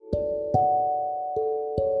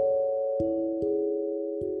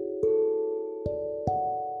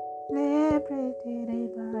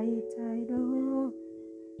I know.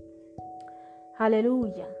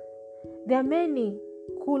 Hallelujah. There are many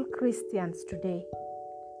cool Christians today.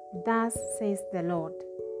 Thus says the Lord.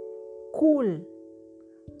 Cool,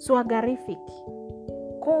 swaggerific,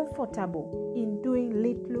 comfortable in doing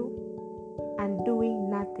little and doing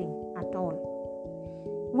nothing at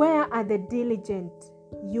all. Where are the diligent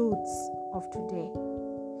youths of today?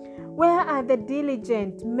 Where are the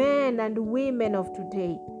diligent men and women of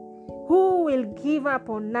today who will give up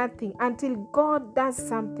on nothing until God does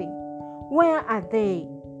something? Where are they?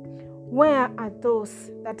 Where are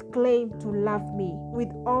those that claim to love me with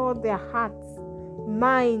all their hearts,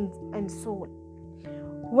 minds, and soul?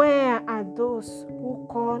 Where are those who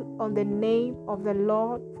call on the name of the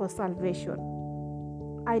Lord for salvation?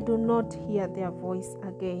 I do not hear their voice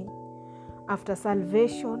again after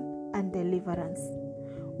salvation and deliverance.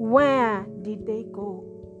 Where did they go?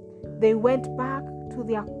 They went back to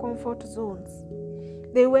their comfort zones.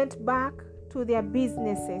 They went back to their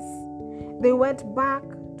businesses. They went back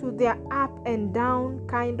to their up and down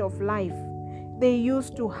kind of life they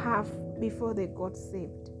used to have before they got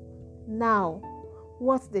saved. Now,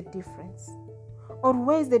 what's the difference? Or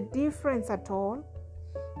where is the difference at all?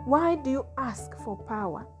 Why do you ask for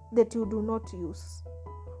power that you do not use?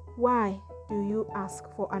 Why do you ask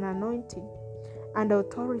for an anointing and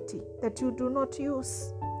authority that you do not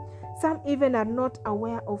use? Some even are not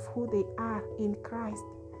aware of who they are in Christ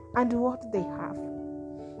and what they have.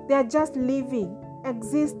 They are just living,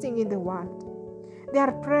 existing in the world. They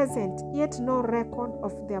are present, yet no record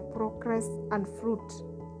of their progress and fruit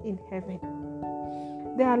in heaven.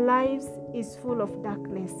 Their lives is full of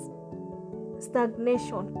darkness,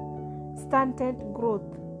 stagnation, stunted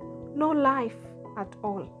growth, no life at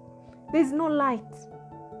all. There is no light,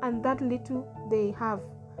 and that little they have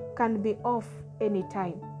can be off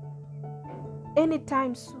anytime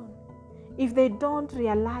soon, if they don't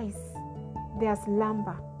realize their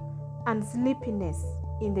slumber and sleepiness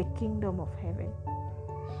in the kingdom of heaven.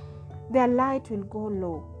 Their light will go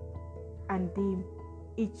low and dim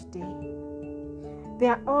each day.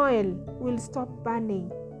 Their oil will stop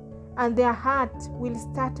burning, and their heart will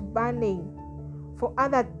start burning for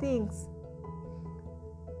other things,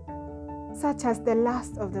 such as the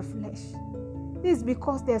lust of the flesh. This is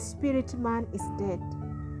because their spirit man is dead,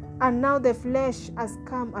 and now the flesh has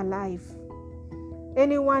come alive.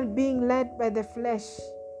 Anyone being led by the flesh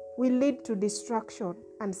will lead to destruction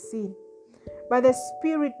and sin, but the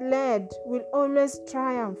spirit led will always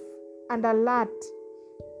triumph and alert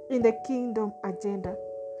in the kingdom agenda.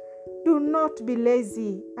 Do not be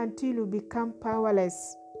lazy until you become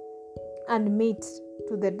powerless and meet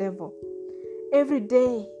to the devil. Every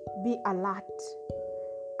day be alert.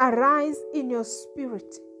 Arise in your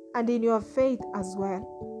spirit and in your faith as well.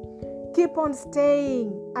 Keep on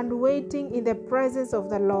staying and waiting in the presence of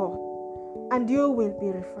the Lord, and you will be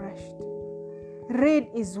refreshed. Read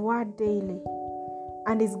His word daily,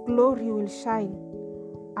 and His glory will shine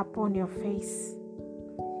upon your face.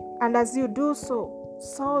 And as you do so,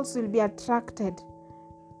 souls will be attracted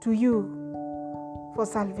to you for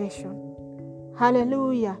salvation.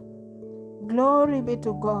 Hallelujah. Glory be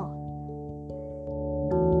to God.